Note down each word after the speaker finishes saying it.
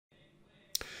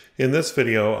In this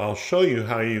video, I'll show you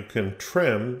how you can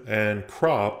trim and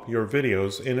crop your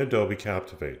videos in Adobe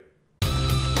Captivate.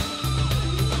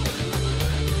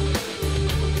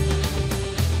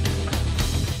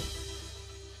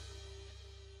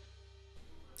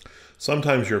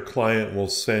 Sometimes your client will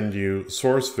send you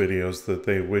source videos that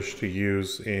they wish to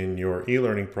use in your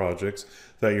e-learning projects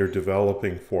that you're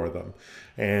developing for them.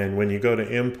 And when you go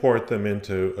to import them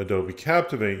into Adobe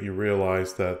Captivate, you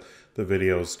realize that the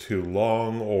video is too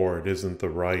long or it isn't the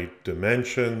right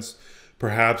dimensions.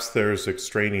 Perhaps there's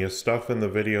extraneous stuff in the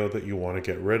video that you want to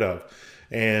get rid of.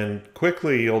 And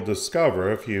quickly you'll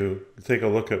discover, if you take a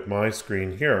look at my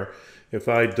screen here, if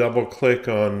I double click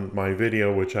on my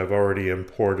video, which I've already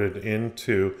imported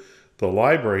into the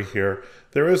library here,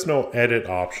 there is no edit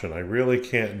option. I really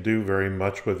can't do very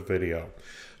much with video.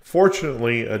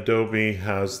 Fortunately, Adobe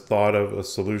has thought of a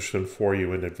solution for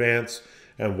you in advance,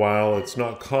 and while it's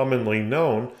not commonly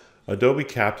known, Adobe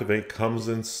Captivate comes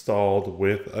installed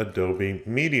with Adobe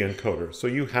Media Encoder. So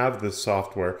you have this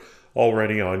software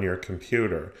already on your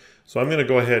computer. So I'm going to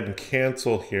go ahead and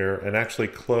cancel here and actually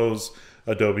close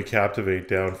Adobe Captivate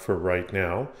down for right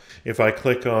now. If I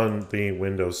click on the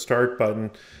Windows Start button,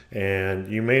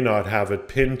 and you may not have it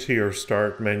pinned to your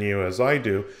Start menu as I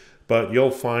do, but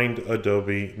you'll find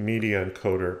Adobe Media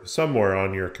Encoder somewhere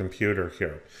on your computer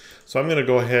here. So I'm going to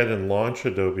go ahead and launch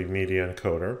Adobe Media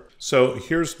Encoder. So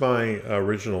here's my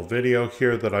original video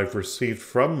here that I've received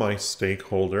from my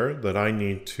stakeholder that I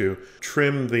need to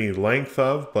trim the length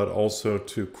of, but also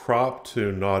to crop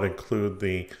to not include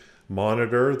the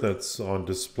monitor that's on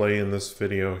display in this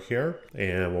video here.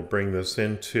 And we'll bring this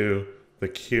into the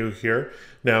queue here.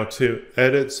 Now to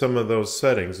edit some of those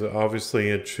settings, obviously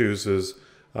it chooses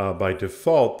by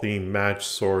default the match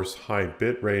source high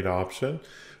bitrate option.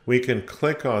 We can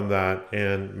click on that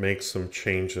and make some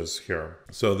changes here.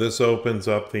 So this opens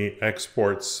up the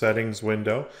export settings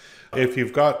window. If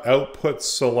you've got output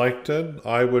selected,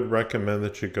 I would recommend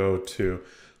that you go to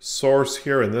source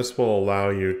here, and this will allow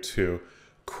you to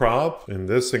crop. In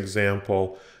this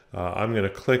example, I'm going to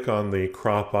click on the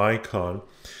crop icon.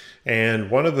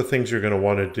 And one of the things you're going to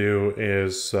want to do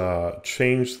is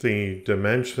change the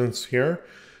dimensions here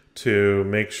to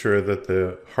make sure that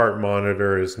the heart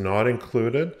monitor is not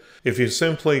included. If you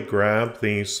simply grab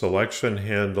the selection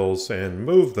handles and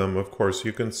move them, of course,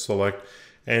 you can select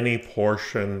any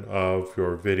portion of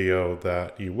your video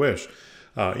that you wish.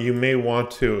 You may want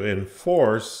to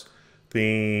enforce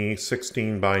the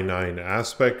 16:9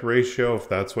 aspect ratio if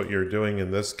that's what you're doing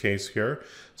in this case here.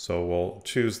 So we'll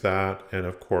choose that, and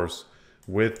of course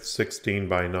with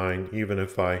 16:9, even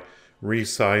if I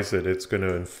resize it, it's going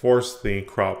to enforce the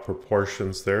crop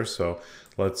proportions there. So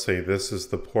let's say this is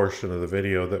the portion of the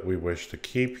video that we wish to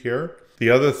keep here.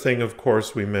 The other thing, of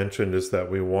course, we mentioned is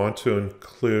that we want to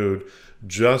include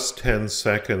just 10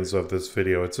 seconds of this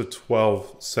video. It's a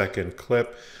 12-second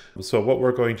clip. So what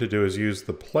we're going to do is use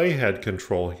the playhead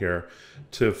control here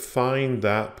to find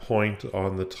that point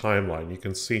on the timeline. You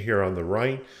can see here on the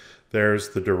right, there's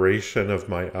the duration of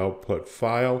my output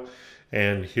file.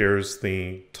 And here's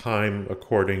the time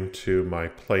according to my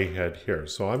playhead here.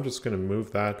 So I'm just going to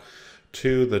move that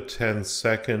to the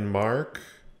 10-second mark,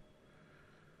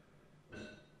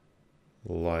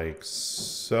 like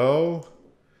so.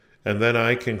 And then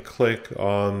I can click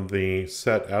on the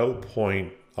set out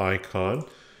point icon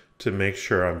to make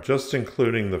sure I'm just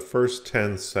including the first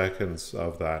 10 seconds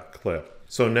of that clip.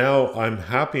 So now I'm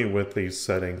happy with these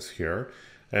settings here,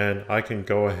 and I can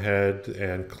go ahead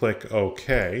and click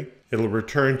OK. It'll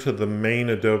return to the main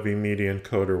Adobe Media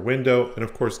Encoder window, and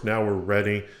of course now we're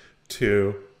ready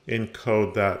to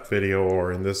encode that video,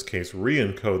 or in this case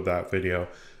re-encode that video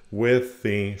with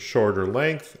the shorter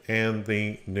length and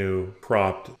the new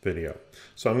cropped video.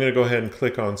 So I'm going to go ahead and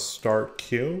click on Start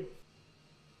Queue.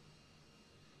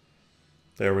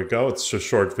 There we go. It's a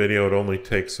short video. It only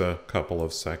takes a couple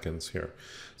of seconds here.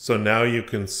 So now you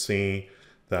can see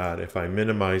that if I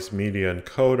minimize Media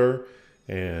Encoder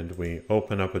and we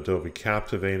open up Adobe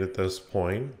Captivate at this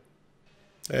point,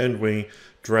 and we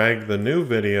drag the new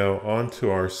video onto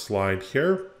our slide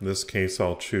here. In this case,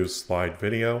 I'll choose Slide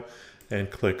Video and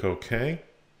click OK.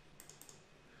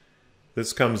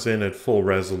 This comes in at full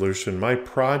resolution. My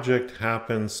project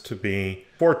happens to be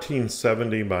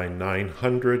 1470 by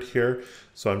 900 here,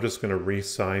 so I'm just going to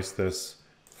resize this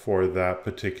for that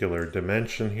particular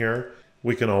dimension here.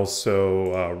 We can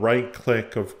also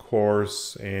right-click, of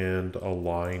course, and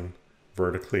align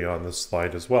vertically on the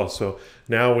slide as well. So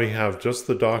now we have just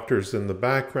the doctors in the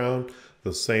background,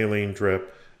 the saline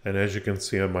drip, and as you can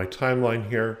see on my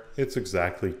timeline here, it's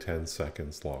exactly 10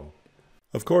 seconds long.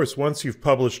 Of course, once you've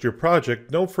published your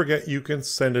project, don't forget you can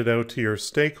send it out to your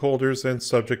stakeholders and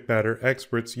subject matter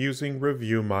experts using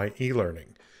Review My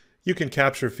eLearning. You can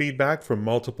capture feedback from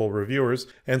multiple reviewers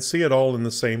and see it all in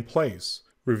the same place.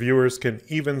 Reviewers can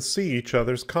even see each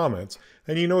other's comments,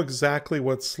 and you know exactly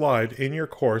what slide in your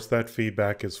course that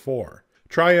feedback is for.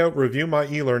 Try out Review My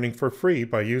eLearning for free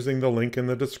by using the link in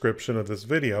the description of this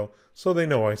video so they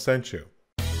know I sent you.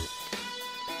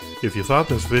 If you thought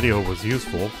this video was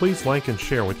useful, please like and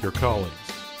share with your colleagues.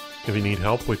 If you need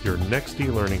help with your next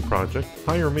e-learning project,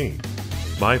 hire me.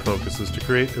 My focus is to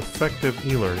create effective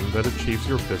e-learning that achieves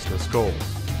your business goals.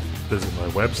 Visit my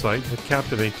website at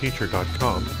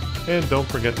captivateteacher.com and don't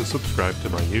forget to subscribe to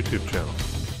my YouTube channel.